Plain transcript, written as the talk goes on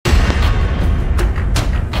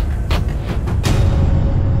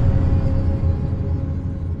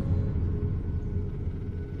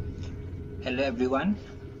everyone.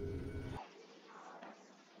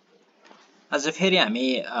 आज फेरि हामी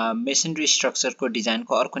मेसनरी स्ट्रक्चरको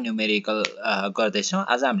डिजाइनको अर्को न्यूमेरिकल गर्दैछौँ।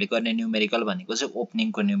 आज हामीले गर्ने न्यूमेरिकल भनेको चाहिँ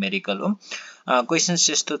ओपनिङको न्यूमेरिकल हो। क्वेशन्स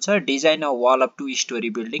यस्तो छ, design a wall of 2 story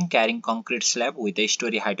building carrying concrete slab with a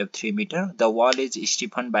story height of 3 meter. The wall is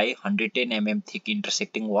Stephen by 110 mm thick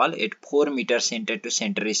इंटरसेक्टिङ wall at 4 meter centre to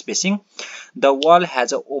centre spacing. The wall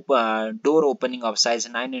has a door opening of size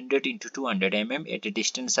 900 into 200 mm at a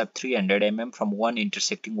distance of 300 mm from one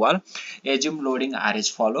intersecting wall. Assume loading R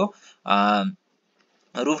is follow.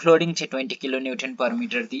 Roof loading चाहिँ 20 kN per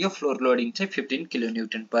meter दियो, floor loading चाहिँ 15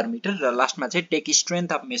 kN per meter र लास्टमा चाहिँ take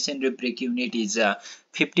strength of masonry brick unit is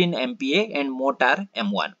 15 MPa and motor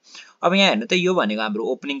M1. अब यहाँ हेर्नु त यो भनेको हाम्रो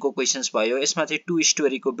ओपनिङको क्वेशन्स भयो। यसमा चाहिँ 2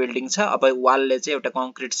 स्टोरीको बिल्डिङ छ। अब वालले चाहिँ एउटा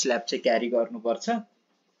कङ्क्रिट स्ल्याब चाहिँ क्यारी गर्नुपर्छ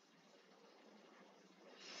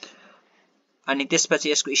अनि त्यसपछि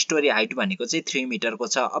यसको स्टोरी हाइट भनेको चाहिँ 3 मिटरको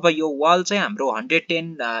छ। अब यो वाल चाहिँ हाम्रो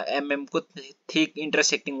 110 mm को थिक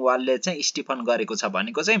इंटरसेक्टिङ वालले चाहिँ स्टिफन गरेको छ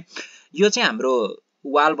भनेको चाहिँ यो चाहिँ हाम्रो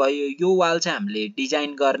वाल भयो। यो वाल चाहिँ हामीले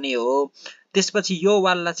डिजाइन गर्ने हो। त्यसपछि यो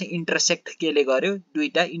वाललाई चाहिँ इंटरसेक्ट केले गर्यो,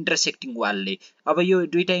 दुईटा इंटरसेक्टिङ वालले। अब यो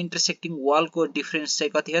दुईटा इंटरसेक्टिङ वालको डिफरेन्स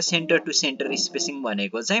चाहिँ कति हो, सेन्टर टु सेन्टर स्पेसिङ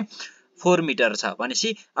भनेको चाहिँ 4 मिटर छ भनेपछि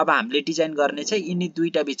अब हामीले डिजाइन गर्ने चाहिँ यिनी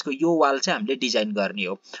दुईटा बीचको यो वाल चाहिँ हामीले डिजाइन गर्ने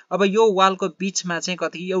हो। अब यो वालको बीचमा चाहिँ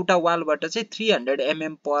कति, एउटा वालबाट चाहिँ 300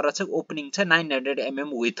 mm पर चाहिँ ओपनिङ छ 900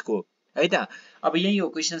 mm विथको है त। अब यही हो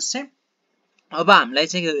क्वेशन्स चाहिँ। अब हामीलाई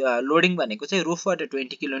चाहिँ लोडिङ भनेको चाहिँ रुफबाट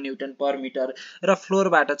 20 kN per meter र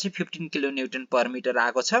फ्लोरबाट चाहिँ 15 kN per meter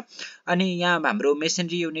आएको छ। अनि यहाँ हाम्रो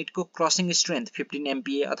मेसनरी युनिटको क्रसिङ स्ट्रेन्थ 15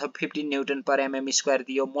 MPa अथवा 15 N per mm स्क्वायर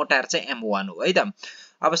दियो। मोटार चाहिँ M1 हो है त।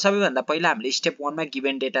 अब सबैभन्दा पहिला हामीले स्टेप 1 मा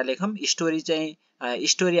गिभन डेटा लेखौं।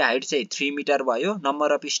 स्टोरी हाइट चाहिँ 3 मिटर भयो,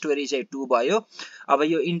 नम्बर अफ स्टोरी चाहिँ 2 भयो। अब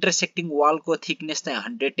यो इंटरसेक्टिङ वालको थिकनेस चाहिँ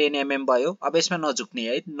 110 mm भयो। अब यसमा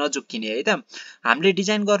नझुक्किने है त। हामीले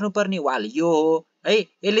डिजाइन गर्नुपर्ने वाल यो हो है।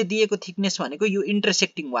 यसले दिएको थिकनेस भनेको यो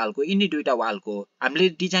इंटरसेक्टिङ वालको, यिनी दुईटा वालको हो। हामीले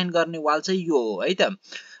डिजाइन गर्ने वाल चाहिँ यो हो है त।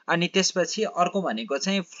 अनि त्यसपछि अर्को भनेको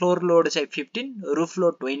चाहिँ फ्लोर लोड चाहिँ 15, रूफ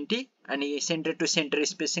लोड 20 अनि सेन्टर टु सेन्टर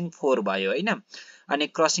स्पेसिङ 4 भयो हैन। अनि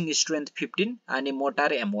क्रसिङ स्ट्रेन्थ 15 अनि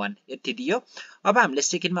मोटार M1 यति दियो। अब हामीले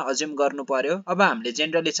सेकेन्डमा अज्युम गर्नु पर्यो। अब हामीले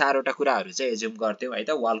जेनरली चारवटा कुराहरु चाहिँ अज्युम गर्थ्यौ है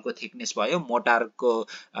त। वालको थिकनेस भयो, मोटारको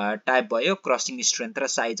टाइप भयो, क्रसिङ स्ट्रेन्थ र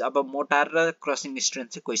साइज। अब मोटार र क्रसिङ स्ट्रेन्थ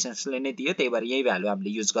चाहिँ क्वेशन्सले नै दियो, त्यही भएर यही भ्यालु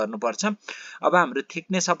हामीले युज गर्नुपर्छ। अब हाम्रो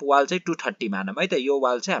थिकनेस अफ वाल चाहिँ 230 मानौं है त। यो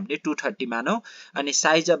वाल चाहिँ हामीले 230 मानौं। अनि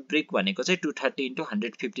साइज अफ ब्रिक भनेको चाहिँ 230 into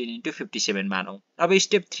 115 into 57 मानौं। अब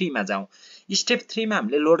स्टेप 3 मा जाउँ। स्टेप 3 मा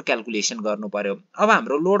हामीले लोड क्याल्कुलेसन गर्नु पर्यो। अब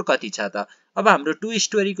हाम्रो लोड कति छ त? अब हाम्रो 2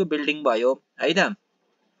 स्टोरीको बिल्डिङ भयो है त।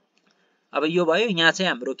 अब यो भयो, यहाँ चाहिँ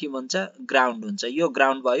हाम्रो के भन्छ ग्राउन्ड हुन्छ। यो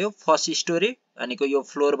ग्राउन्ड भयो, फर्स्ट स्टोरी भनेको यो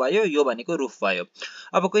फ्लोर भयो, यो भनेको रुफ भयो।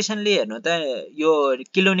 अब क्वेशनले हेर्नु त यो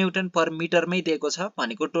किलोन्युटन पर मिटरमै दिएको छ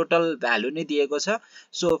भनेको टोटल भ्यालु नै दिएको छ।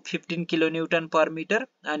 सो 15 किलोन्युटन पर मिटर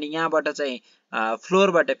अनि यहाँबाट चाहिँ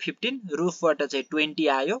फ्लोरबाट 15, रुफबाट चाहिँ 20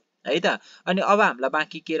 आयो है त। अनि अब हामीलाई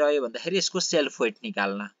बाँकी के रह्यो भन्दाखेरि यसको सेल्फ वेट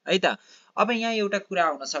निकाल्न है त। अब यहाँ एउटा कुरा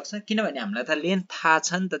आउन सक्छ, किनभने हामीलाई त लेन्थ थाहा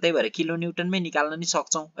छ नि त, त्यही भएर किलोन्युटनमै निकाल्न नि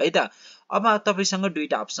सक्छौं है त। अब तपाईसँग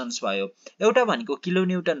दुईटा अप्सन्स भयो। एउटा भनेको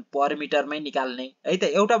किलोन्युटन पर मिटरमै निकाल्ने है त,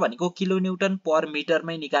 एउटा भनेको किलोन्युटन पर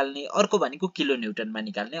मिटरमै निकाल्ने, अर्को भनेको किलोन्युटनमा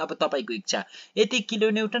निकाल्ने। अब तपाईको इच्छा। यदि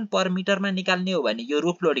किलोन्युटन पर मिटरमा निकाल्ने हो भने यो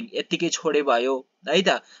रूफ लोडिङ यतिकै छोडे भयो है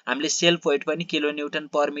त। हामीले सेल्फ वेट पनि किलोन्युटन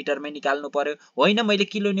पर मिटरमै निकाल्नु पर्यो। होइन मैले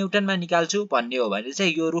किलोन्युटनमा निकाल्छु भन्ने हो भने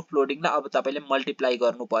चाहिँ यो रूफ लोडिङलाई अब तपाईले मल्टिप्लाई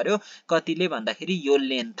गर्नु पर्यो कतिले भन्दाखेरि यो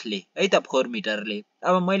लेन्थले है त, 4 मिटरले।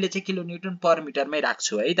 अब मैले चाहिँ किलोन्युटन पर मिटरमै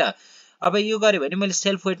राख्छु है त। अब यो गरे भने मैले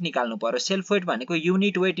सेल्फ वेट निकाल्नु पर्यो। सेल्फ वेट भनेको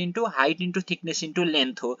unit weight into height into thickness into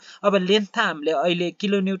length हो। अब लेन्थ त हामीले अहिले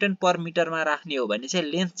किलोन्युटन पर मिटरमा राख्ने हो भने चाहिँ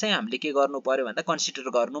लेन्थ चाहिँ हामीले के गर्नु पर्यो भन्दा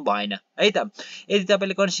कन्सिडर गर्नु भएन है त। यदि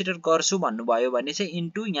तपाईले कन्सिडर गर्छु भन्नुभयो भने चाहिँ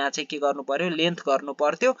इन्टु यहाँ चाहिँ के गर्नु पर्यो, लेन्थ गर्नु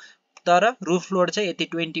पर्थ्यो। तर रूफ लोड चाहिँ यति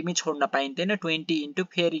 20 मै छोड्न पाइन्दैन। 20 इन्टु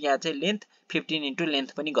फेरि यहाँ चाहिँ लेन्थ 15 इन्टु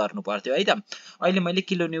लेन्थ पनि गर्नु पर्थ्यो है त। अहिले मैले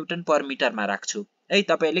किलोन्युटन पर मिटरमा राख्छु है।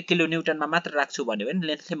 तपाईले किलोन्युटनमा मात्र राख्छु भन्यो भने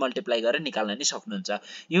लेन्थले मल्टिप्लाई गरेर निकाल्न नि सक्नुहुन्छ।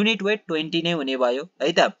 युनिट वेट 20 नै हुने भयो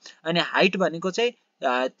है त। अनि हाइट भनेको चाहिँ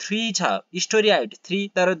 3 छ, स्टोरी हाइट 3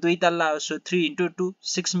 तर दुई तल्ला, सो 3 इन्टु 2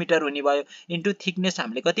 6 मिटर हुने भयो। इन्टु थिकनेस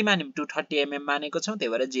हामीले कति मान्यौं 230 mm मानेको छौं, त्यही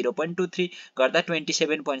भएर 0.23 गर्दा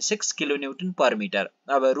 27.6 किलोन्युटन पर मिटर।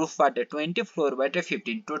 अब रुफबाट 20, फ्लोरबाट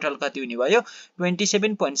 15, टोटल कति हुने भयो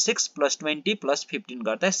 27.6 प्लस 20 प्लस 15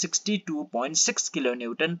 गर्दा 62.6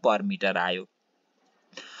 किलोन्युटन पर मिटर आयो।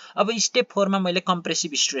 अब स्टेप 4 मा मैले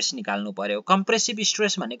कम्प्रेसिभ स्ट्रेस निकाल्नु पर्यो। कम्प्रेसिभ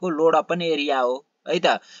स्ट्रेस भनेको लोड अपन एरिया हो है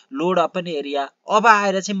त लोड अपन एरिया अब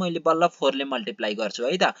आएर चाहिँ मैले बल्ल 4 ले मल्टिप्लाई गर्छु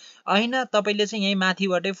है त हैन तपाईले चाहिँ यही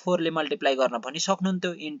माथिबाटै 4 ले मल्टिप्लाई गर्न पनि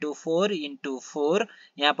सक्नुहुन्थ्यो इन्टु 4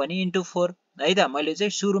 यहाँ पनि इन्टु 4 है त मैले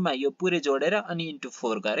चाहिँ सुरुमा यो पुरै जोडेर अनि इन्टु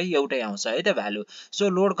 4 गरे एउटै आउँछ है त भ्यालु सो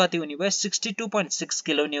लोड कति हुने भयो 62.6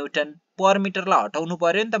 किलो न्यूटन पर मिटरलाई हटाउनु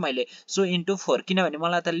पर्यो नि त मैले सो इन्टु 4 किनभने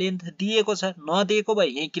मलाई त लेन्थ दिएको छ नदिएको भए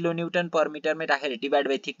यही किलो न्यूटन पर मिटरमै राखेर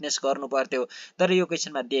डिभाइड बाइ थिकनेस गर्नु पर्थ्यो तर यो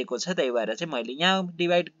क्वेशनमा दिएको छ त्यही भएर चाहिँ मैले यहाँ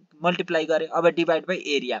डिभाइड मल्टिप्लाई गरे अब डिभाइड बाइ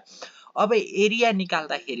एरिया अब एरिया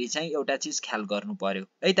निकाल्दाखेरि चाहिँ एउटा चीज ख्याल गर्नु पर्यो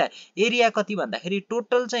है त एरिया कति भन्दाखेरि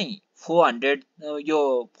टोटल चाहिँ 400 यो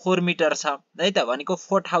 4 मिटर छ है त भनेको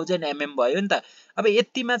 4000 mm भयो नि त अब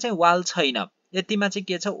यतिमा चाहिँ वाल छैन यतिमा चाहिँ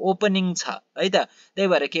के छ ओपनिङ छ है त त्यही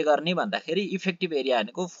भएर के गर्ने भन्दाखेरि इफेक्टिभ एरिया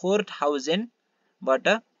भनेको 4000 बाट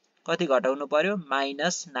कति घटाउनु पर्यो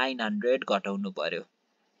 -900 घटाउनु पर्यो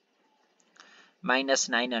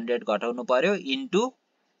 -900 घटाउनु पर्यो इन्टु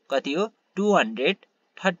कति हो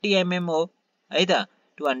 230 mm हो है त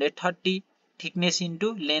 230 थिकनेस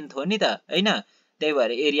इन्टु लेन्थ हो नि त हैन त्यही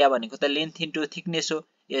भएर एरिया भनेको त लेन्थ इन्टु थिकनेस हो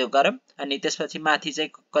यो गरम अनि त्यसपछि माथि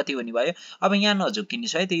चाहिँ कति हुने भयो अब यहाँ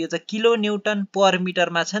नझुक्किनुस् है त यो त किलो न्यूटन पर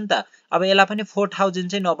मिटरमा छ नि त अब यसलाई पनि 4000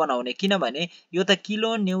 चाहिँ नबनाउने किनभने यो त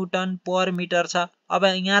किलो न्यूटन पर मिटर छ अब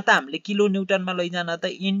यहाँ त हामीले किलो न्यूटनमा लैजान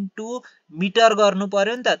त इन्टु मिटर गर्नु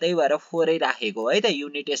पर्यो नि त त्यही भएर 4 नै राखेको है त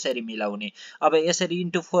युनिट यसरी मिलाउने अब यसरी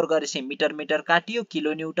इन्टु 4 गरेपछि मिटर मिटर काटियो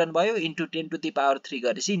किलो न्यूटन भयो इन्टु 10 टु द पावर 3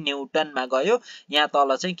 गरेपछि न्यूटनमा गयो यहाँ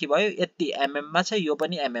तल चाहिँ के भयो यति mm मा छ यो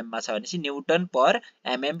पनि mm मा छ भनेपछि न्यूटन पर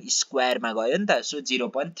mm स्क्वायर मा गयो नि त सो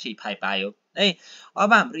 0.35 आयो है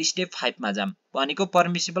अब हाम्रो स्टेप 5 मा जाम भनेको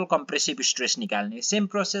परमिसिबल कम्प्रेसिभ स्ट्रेस निकाल्ने सेम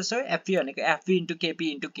प्रोसेस हो एफबी भनेको FB into KP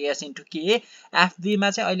into KS into के एफबी मा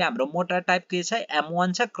चाहिँ अहिले हाम्रो मोटर टाइप के छ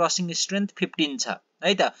M1 छ क्रसिङ स्ट्रेन्थ 15 छ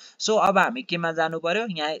है त सो अब हामी केमा जानु पर्यो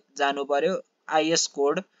यहाँ जानु पर्यो आईएस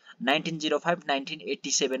कोड 1905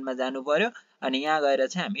 1987 मा जानु पर्यो अनि यहाँ गएर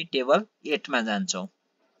चाहिँ हामी टेबल 8 मा जान्छौं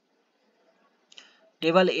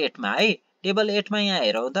टेबल 8 मा है टेबल 8 मा यहाँ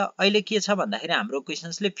हेरौँ त अहिले के छ भन्दाखेरि हाम्रो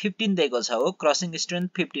क्वेशन्सले 15 दिएको छ हो क्रसिङ स्ट्रेन्थ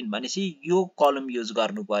 15 भनेपछि यो कलम युज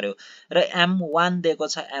गर्नु पर्यो र M1 दिएको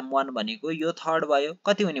छ M1 भनेको यो थर्ड भयो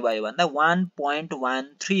कति हुने भयो भन्दा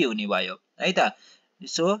 1.13 हुने भयो है त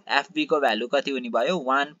सो एफबी को भ्यालु कति हुने भयो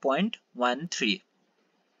 1.13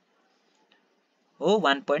 हो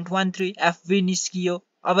 1.13 एफबी निस्कियो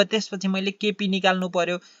अब त्यसपछि मैले केपी निकाल्नु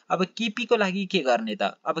पर्यो अब केपी को लागि के गर्ने त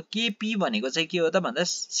अब केपी भनेको चाहिँ के हो त भन्दा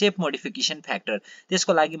सेप मोडिफिकेसन फ्याक्टर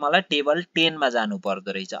त्यसको लागि मलाई टेबल 10 मा जानु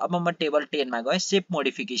पर्दो रहेछ अब म टेबल 10 मा गए सेप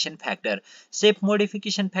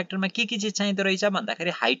मोडिफिकेसन फ्याक्टरमा के चीज चाहिँदो रहेछ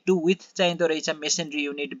भन्दाखेरि हाइट टु विड्थ चाहिँदो रहेछ मेसनरी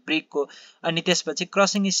युनिट ब्रिक को अनि त्यसपछि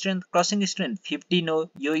क्रसिङ स्ट्रेन्थ 15 हो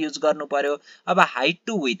यो युज गर्नु पर्यो अब हाइट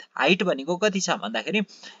टु विड्थ हाइट भनेको कति छ भन्दाखेरि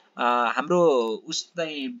हाम्रो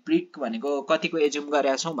उस्तै ब्रिक भनेको कतिको एज्युम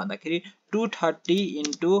गरेका छौं भन्दाखेरि 230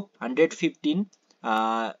 इन्टु 115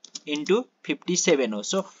 इन्टु 57 हो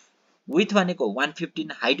सो विड्थ भनेको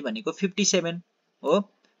 115 हाइट भनेको 57 हो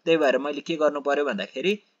त्यही भएर मैले के गर्नु पर्यो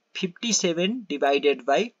भन्दाखेरि 57 डिवाइडेड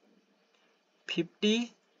बाइ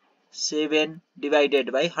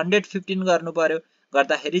 115 गर्नु पर्यो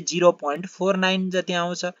गर्दाखेरि 0.49 जति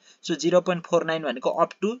आउँछ सो 0.49 भनेको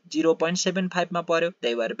अप टु 0.75 मा पर्यो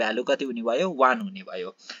त्यही भएर भ्यालु कति हुने भयो 1 हुने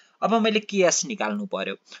भयो अब मैले केएस निकाल्नु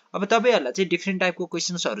पर्यो अब तपाईहरुलाई चाहिँ डिफरेन्ट टाइपको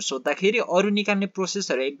क्वेशन्सहरु सोध्दाखेरि अरु निकाल्ने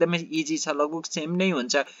प्रोसेसहरु एकदमै इजी छ लगभग सेम नै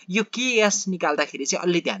हुन्छ यो केएस निकाल्दाखेरि चाहिँ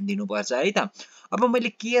अलि ध्यान दिनुपर्छ है त अब मैले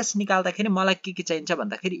केएस निकाल्दाखेरि मलाई के चाहिन्छ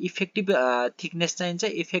भन्दाखेरि इफेक्टिभ थिकनेस चाहिन्छ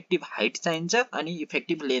इफेक्टिभ हाइट चाहिन्छ अनि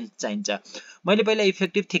इफेक्टिभ लेन्थ चाहिन्छ मैले पहिला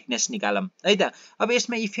इफेक्टिभ थिकनेस निकालम है त अब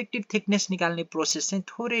यसमा इफेक्टिभ थिकनेस निकाल्ने प्रोसेस चाहिँ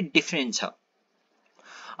थोरै डिफरेन्ट छ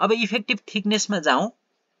अब इफेक्टिभ थिकनेसमा जाउँ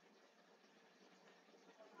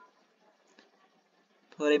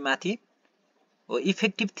थोरै माथि हो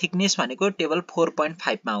इफेक्टिभ थिकनेस भनेको टेबल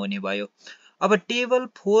 4.5 मा हुने भयो अब टेबल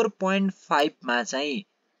 4.5 मा चाहिँ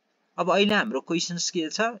अब अहिले हाम्रो क्वेशन्स के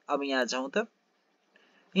छ अब यहाँ जाउँ त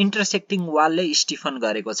इन्टरसेक्टिङ वालले स्टिफन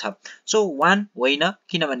गरेको छ सो 1 होइन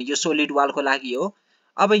किनभने यो सोलिड वालको लागि हो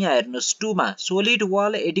अब यहाँ हेर्नुस् 2 मा solid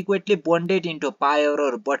wall adequately bonded into pier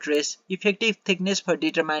और buttress effective thickness for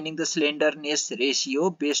determining the slenderness ratio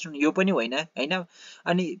based on यो पनि होइन हैन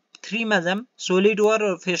अनि 3 मा जाम सोलिड वाल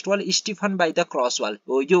और fest wall Stephen by the cross wall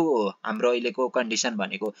हो यो हाम्रो अहिलेको कन्डिसन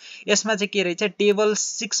भनेको यसमा चाहिँ के रहेछ टेबल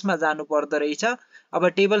 6 मा जानु पर्दो रहेछ अब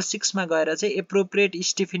टेबल 6 मा गएर चाहिँ एप्रोप्रिएट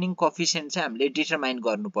स्टिफनिङ कोएफिसिएन्ट चाहिँ हामीले डिटरमाइन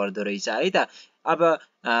गर्नु पर्दो रहेछ है त अब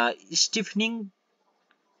स्टिफनिङ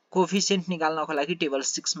कोएफिसिएन्ट निकाल्नको लागि टेबल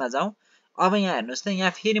 6 मा जाउँ अब यहाँ हेर्नुस् त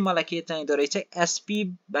यहाँ फेरि मलाई के चाहिँदो रहेछ SP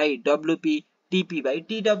by डब्ल्युपी TP by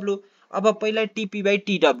TW अब पहिला टिपी बाइ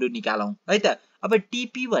टिडब्ल्यू निकालौं है त। अब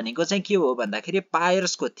टिपी भनेको चाहिँ के हो भन्दाखेरि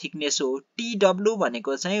पायर्सको थिकनेस हो, टिडब्ल्यू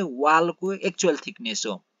भनेको चाहिँ वालको एक्चुअल थिकनेस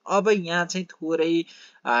हो। अब यहाँ चाहिँ थोरै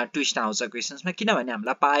ट्विस्ट आउँछ क्वेशन्समा, किनभने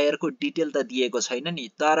हामीलाई पायरको डिटेल त दिएको छैन नि।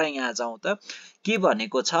 तर यहाँ जाउँ त के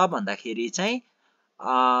भनेको छ भन्दाखेरि चाहिँ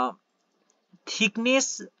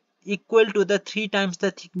thickness equal to the 3 times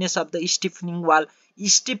the thickness of the stiffening wall.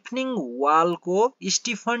 स्टिफनिङ वालको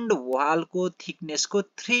स्टिफन्ड वालको थिकनेसको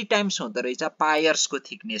 3 times हुँदो रहेछ पायर्सको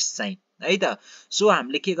थिकनेस चाहिँ है त। सो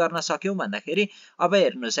हामीले के गर्न सक्यौं भन्दाखेरि अब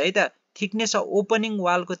हेर्नुस् है त, थिकनेस अफ ओपनिङ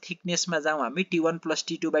वालको थिकनेसमा जाउँ हामी, T1 +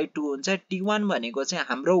 T2/2 हुन्छ। T1 भनेको चाहिँ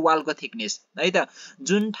हाम्रो वालको थिकनेस है त,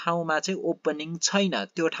 जुन ठाउँमा चाहिँ ओपनिङ छैन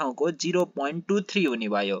त्यो ठाउँको 0.23 हुने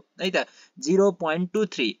भयो है त,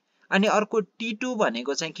 0.23। अनि अर्को T2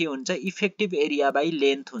 भनेको चाहिँ के हुन्छ, इफेक्टिभ एरिया बाइ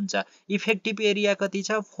लेन्थ हुन्छ। इफेक्टिभ एरिया कति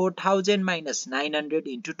छ, 4000 - 900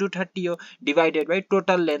 × 230 हो, डिवाइडेड बाइ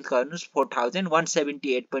टोटल लेन्थ गर्नुस् 4000,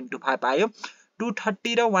 178.25 आयो।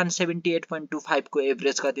 230 र 178.25 को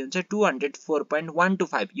एभरेज कति हुन्छ,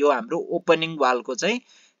 204.125। यो हाम्रो ओपनिङ वालको चाहिँ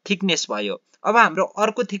थिकनेस भयो। अब हाम्रो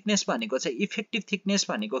अर्को थिकनेस भनेको चाहिँ इफेक्टिभ थिकनेस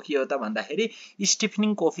भनेको के हो त भन्दाखेरि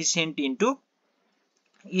स्टिफनिङ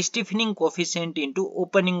कोफिसिएन्ट इन्टु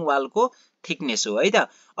ओपनिङ वालको थिकनेस हो है त।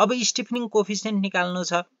 अब स्टिफनिङ कोफिसिएन्ट निकाल्नु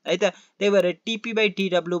छ है त, त्यही भएर टिपी बाइ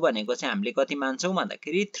टिडब्ल्यू भनेको चाहिँ हामीले कति मान्छौं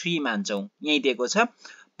भन्दाखेरि 3 मान्छौं। यही दिएको छ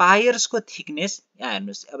पायर्सको थिकनेस। यहाँ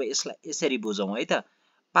हेर्नुस्, अब यसलाई यसरी बुझौं है त।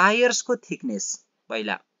 पायर्सको थिकनेस,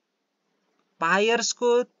 पहिला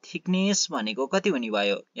पायर्सको थिकनेस भनेको कति हुने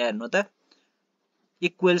भयो, यहाँ हेर्नु त,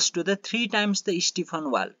 equals to the 3 times the Stephen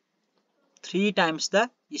wall, 3 times the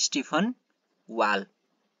Stephen wall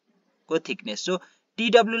को थिकनेस। सो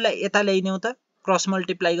टिडब्ल्यू लाई यता ल्याइदेऊ त, क्रस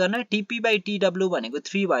मल्टिप्लाई गर्न, टिपी बाइ टिडब्ल्यू भनेको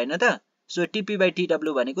 3 भएन त। सो टिपी बाइ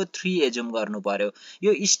टिडब्ल्यू भनेको 3 एज्युम गर्नु पर्यो।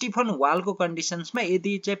 यो स्टिफन वालको कन्डिसन्समा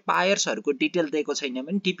यदि चाहिँ पायर्सहरुको डिटेल दिएको छैन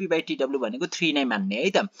भने टिपी बाइ टिडब्ल्यू भनेको 3 नै मान्ने है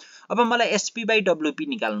त। अब मलाई एसपी बाइ डब्ल्युपी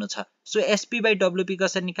निकाल्नु छ। सो एसपी बाइ डब्ल्युपी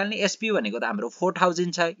कसरी निकाल्ने, एसपी भनेको त हाम्रो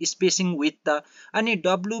 4000 छ स्पेसिङ विथ त, अनि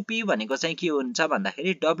डब्ल्युपी भनेको चाहिँ के हुन्छ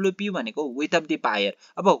भन्दाखेरि डब्ल्युपी भनेको विथ अफ द पायर।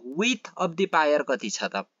 अब विथ अफ द पायर कति छ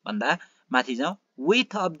त भन्दा माथि जाउँ,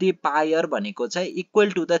 विथ अफ द पायर भनेको चाहिँ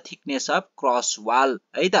equal to the thickness of cross wall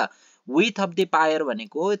है त। विथ अफ द पायर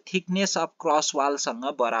भनेको थिकनेस अफ क्रस वाल सँग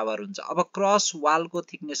बराबर हुन्छ। अब क्रस वालको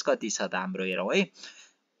थिकनेस कति छ त हाम्रो हेरौँ है,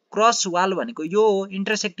 क्रस वाल भनेको यो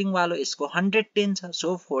इन्टरसेक्टिङ वाल हो, यसको 110 छ।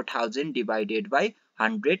 सो 4000 डिवाइडेड बाइ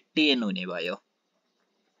 110 हुने भयो,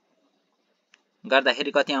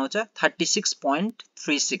 गर्दाखेरि कति आउँछ,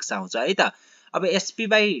 36.36 आउँछ है त। अब एसपी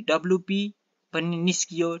बाइ डब्ल्युपी पनि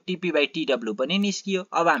निस्कियो, टिपी बाइ टिडब्ल्यू पनि निस्कियो।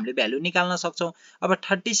 अब हामीले भ्यालु निकाल्न सक्छौं। अब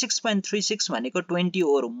 36.36 भनेको 20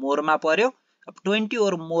 ओर मोरमा पर्यो। अब 20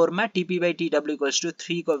 ओर मोरमा टिपी बाइ टिडब्ल्यू इक्वल्स टु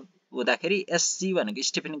 3 को हुँदाखेरि एससी भनेको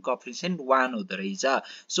स्टिफनिङ कोएफिसिएन्ट 1 हुँदो रहेछ।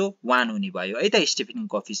 सो 1 हुने भयो है त स्टिफनिङ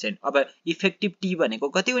कोएफिसिएन्ट। अब इफेक्टिभ टी भनेको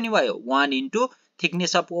कति हुने भयो, 1 इन्टु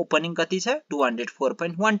थिकनेस अफ ओपनिङ कति छ,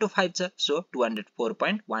 204.125 छ। सो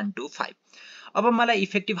 204.125। अब मलाई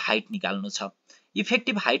इफेक्टिभ हाइट निकाल्नु छ।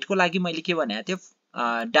 इफेक्टिभ हाइटको लागि मैले के भनेको थिएँ,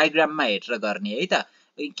 डायग्राममा हेरेर गर्ने है त,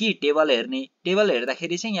 कि टेबल हेर्ने। टेबल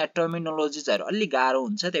हेर्दाखेरि चाहिँ यहाँ टर्मिनोलोजिजहरु अलि गाह्रो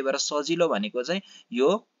हुन्छ, त्यही भएर सजिलो भनेको चाहिँ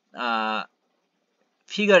यो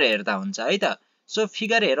फिगर हेर्दा हुन्छ है त। सो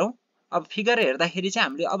फिगर हेरौं। अब फिगर हेर्दाखेरि चाहिँ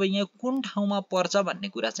हामीले अब यहाँ कुन ठाउँमा पर्छ भन्ने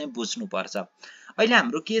कुरा चाहिँ बुझ्नु पर्छ। अहिले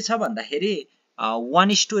हाम्रो के छ भन्दाखेरि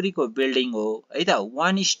 1 स्टोरीको बिल्डिङ हो है त,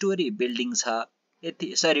 1 स्टोरी बिल्डिङ छ,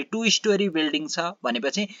 यति सरी 2 स्टोरी बिल्डिङ छ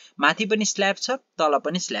भनेपछि माथि पनि स्ल्याब छ तल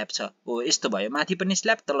पनि स्ल्याब छ, हो यस्तो भयो, माथि पनि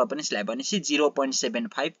स्ल्याब तल पनि स्ल्याब भनेपछि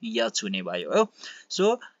 0.75 एच हुने भयो हो।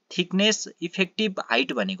 सो थिकनेस इफेक्टिभ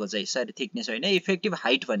हाइट भनेको चाहिँ, सरी थिकनेस होइन, इफेक्टिभ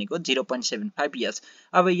हाइट भनेको 0.75 एच।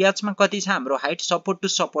 अब एच मा कति छ हाम्रो height, support to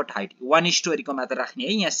support height 1 स्टोरीको मात्र राख्ने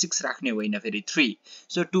है, यहाँ 6 राख्ने होइन फेरि 3।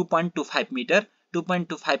 सो 2.25 मिटर,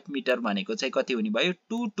 2.25 मिटर भनेको चाहिँ कति हुने भयो,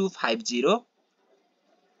 2250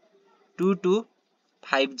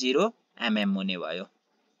 mm हुने भयो।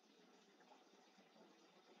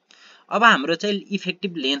 अब हाम्रो चाहिँ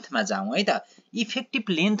इफेक्टिभ लेन्थमा जाउँ है त। इफेक्टिभ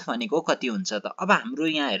लेन्थ भनेको कति हुन्छ त, अब हाम्रो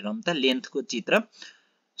यहाँ हेरौँ त लेन्थको चित्र।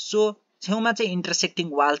 सो छेउमा चाहिँ इन्टरसेक्टिङ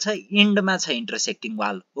वाल छ, इन्डमा छ इन्टरसेक्टिङ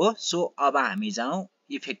वाल हो। सो अब हामी जाउँ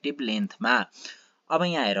इफेक्टिभ लेन्थमा। अब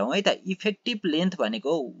यहाँ हेरौँ है त, इफेक्टिभ लेन्थ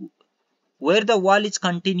भनेको where the wall is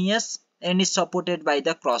continuous and is supported by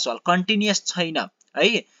the cross wall, continuous छैन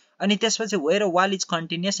है। अनि त्यसपछि where wall is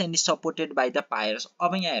continuous and is supported by the pierce.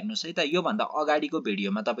 अब यहाँ हेर्नुस् है त, यो भन्दा अगाडिको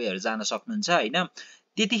भिडियोमा तपाईहरु जान सक्नुहुन्छ हैन।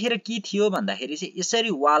 त्यतिखेर के थियो भन्दाखेरि चाहिँ यसरी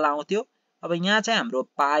वाल आउँथ्यो, अब यहाँ चाहिँ हाम्रो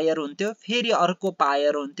पायर हुन्थ्यो, फेरि अर्को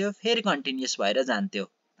पायर हुन्थ्यो, फेरि कन्टिन्युअस भएर जान्थ्यो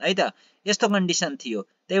है त, यस्तो कन्डिसन थियो।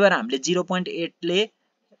 त्यही भएर हामीले 0.8 ले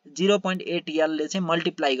 0.8 यल ले चाहिँ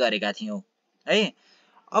मल्टिप्लाई गरेका थियौं है।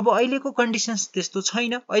 अब अहिलेको कन्डिसन्स त्यस्तो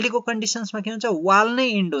छैन। अहिलेको कन्डिसन्समा के हुन्छ, वाल नै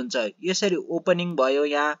इन्ड हुन्छ, यसरी ओपनिङ भयो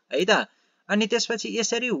यहाँ है त, अनि त्यसपछि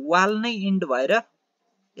यसरी वाल नै इन्ड भएर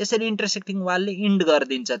यसरी इन्टरसेक्टिङ वालले इन्ड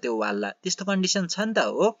गरिदिन्छ त्यो वाललाई, त्यस्तो कन्डिसन छ नि त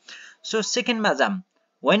हो। सो सेकेन्डमा जाम,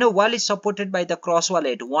 when a wall is supported by the cross wall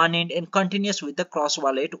at one end and continuous with the cross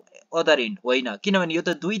wall at other end, होइन, किनभने यो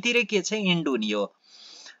त दुईतिरै के छ, इन्ड हुने हो।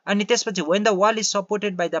 अनि त्यसपछि when the wall is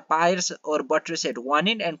supported by the piers or buttress at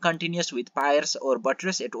one end and continuous with piers or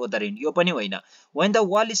buttress at other end, यो पनि होइन। when the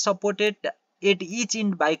wall is supported at each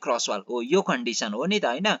end by cross wall, हो यो condition हो नि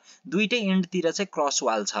त हैन, दुईटै एन्डतिर चाहिँ क्रस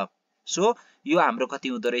वाल छ। सो यो हाम्रो कति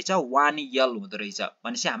हुँदो रहेछ, 1 यल हुँदो रहेछ।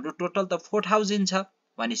 भनेपछि हाम्रो टोटल त 4000 छ,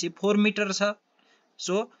 भनेपछि 4 मिटर छ।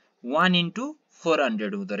 सो 1 into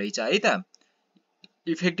 400 हुँदो रहेछ है त।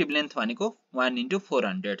 इफेक्टिभ लेन्थ भनेको 1 into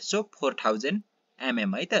 400, सो 4000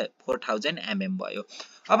 mm है त, 4000 mm भयो।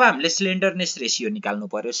 अब हामीले स्लेन्डरनेस रेशियो निकाल्नु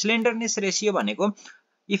पर्यो। स्लेन्डरनेस रेशियो भनेको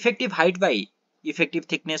effective height by effective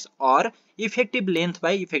thickness or effective length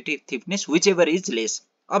by effective thickness which ever is lace.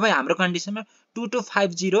 अब हाम्रो कन्डिसनमा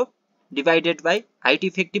 2250 डिभाइडेड बाइ हाइट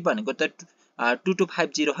इफेक्टिभ भनेको त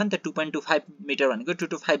 2250 हो नि त, 2.25 मिटर भनेको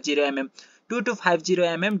 2250 mm, 2250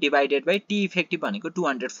 mm divided by T effective भनेको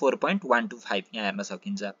 204.125 यहाँ हेर्न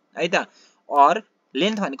सकिन्छ है त। अर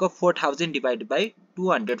लेन्थ भनेको 4000 डिभाइडेड बाइ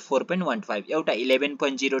 204.15, एउटा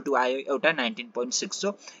 11.02 आयो, एउटा 19.6,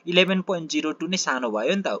 सो 11.02 नै सानो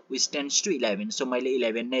भयो नि त, विच टेन्ड्स टु 11, सो मैले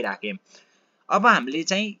 11 नै राखेँ। अब हामीले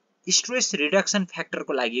चाहिँ स्ट्रेस रिडक्सन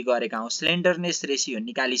फ्याक्टरको लागि गरेका हौं, स्लेन्डरनेस रेशियो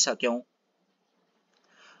निकालिसक्यौं।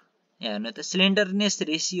 हेर्नु त, स्लेन्डरनेस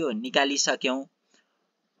रेशियो निकालिसक्यौं।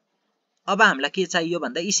 अब हामीलाई के चाहियो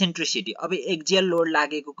भन्दा इसेन्ट्रिसिटी। अब एक्जियल लोड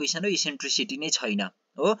लागेको क्वेशन हो, इसेन्ट्रिसिटी नै छैन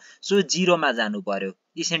हो, सो 0 मा जानु पर्यो।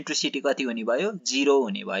 इसेन्ट्रिसिटी कति हुने भयो, 0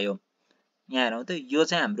 हुने भयो। यहाँ हेरौँ त, यो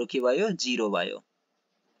चाहिँ हाम्रो के भयो, 0 भयो।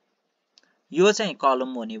 यो चाहिँ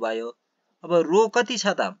कलम हुने भयो। अब रो कति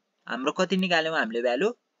छ त, हाम्रो कति निकाल्यौं हामीले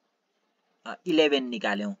भ्यालु, 11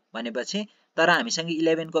 निकाल्यौं भनेपछि, तर हामीसँग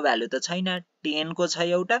 11 को भ्यालु त छैन, 10 को छ,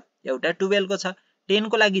 एउटा 12 को छ। 10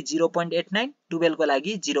 को लागि 0.89, 12 को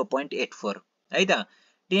लागि 0.84 है त।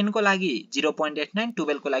 10 को लागि 0.89,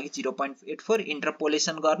 12 को लागि 0.84,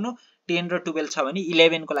 इन्टरपोलेसन गर्नु, 10 र 12 छ भने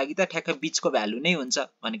 11 को लागि त ठ्याक्क बीचको भ्यालु नै हुन्छ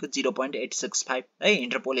भनेको 0.865 है,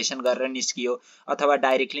 इन्टरपोलेसन गरेर निस्कियो। अथवा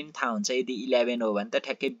डाइरेक्टली नि थाहा हुन्छ, यदि 11 हो भने त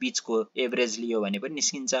ठ्याक्कै बीचको एभरेज लियो भने पनि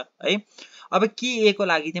निस्किन्छ है। अब के ए को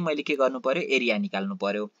लागि चाहिँ मैले के गर्नु पर्यो, एरिया निकाल्नु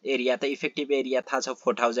पर्यो। एरिया त इफेक्टिभ एरिया थाहा छ,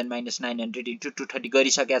 4000 - 900 × 230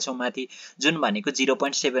 गरिसकेका छौं माथि, जुन भनेको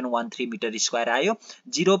 0.713 मिटर स्क्वायर आयो,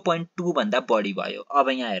 0.2 भन्दा बढी भयो। अब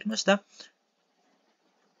यहाँ हेर्नुस् त,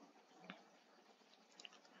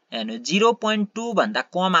 हेर्नु 0.2 भन्दा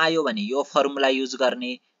कम आयो भने यो फर्मुला युज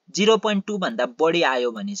गर्ने, 0.2 भन्दा बढी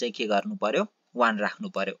आयो भने चाहिँ के गर्नु पर्यो, 1 राख्नु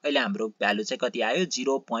पर्यो। अहिले हाम्रो भ्यालु चाहिँ कति आयो,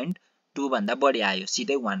 0.2 भन्दा बढी आयो,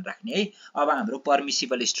 सिधै 1 राख्ने है। अब हाम्रो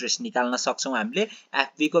पर्मिसिबल स्ट्रेस निकाल्न सक्छौं हामीले।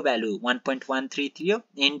 एफबी को भ्यालु 1.13 थियो,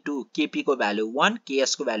 इन्टु केपी को भ्यालु 1,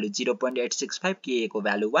 केएस को भ्यालु 0.865, केए को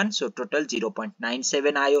भ्यालु 1, सो टोटल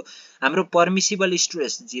 0.97 आयो। हाम्रो पर्मिसिबल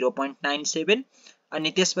स्ट्रेस 0.97,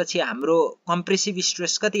 अनि त्यसपछि हाम्रो कम्प्रेसिभ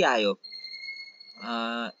स्ट्रेस कति आयो,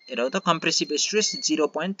 हेरौ त, कम्प्रेसिभ स्ट्रेस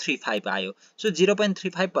 0.35 आयो। सो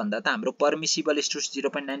 0.35 भन्दा त हाम्रो पर्मिसिबल स्ट्रेस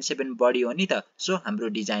 0.97 बढी हो नि त, सो हाम्रो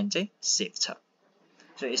डिजाइन चाहिँ सेफ छ।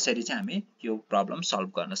 सो यसरी चाहिँ हामी यो प्रब्लम सल्भ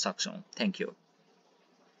गर्न सक्छौं। Thank you.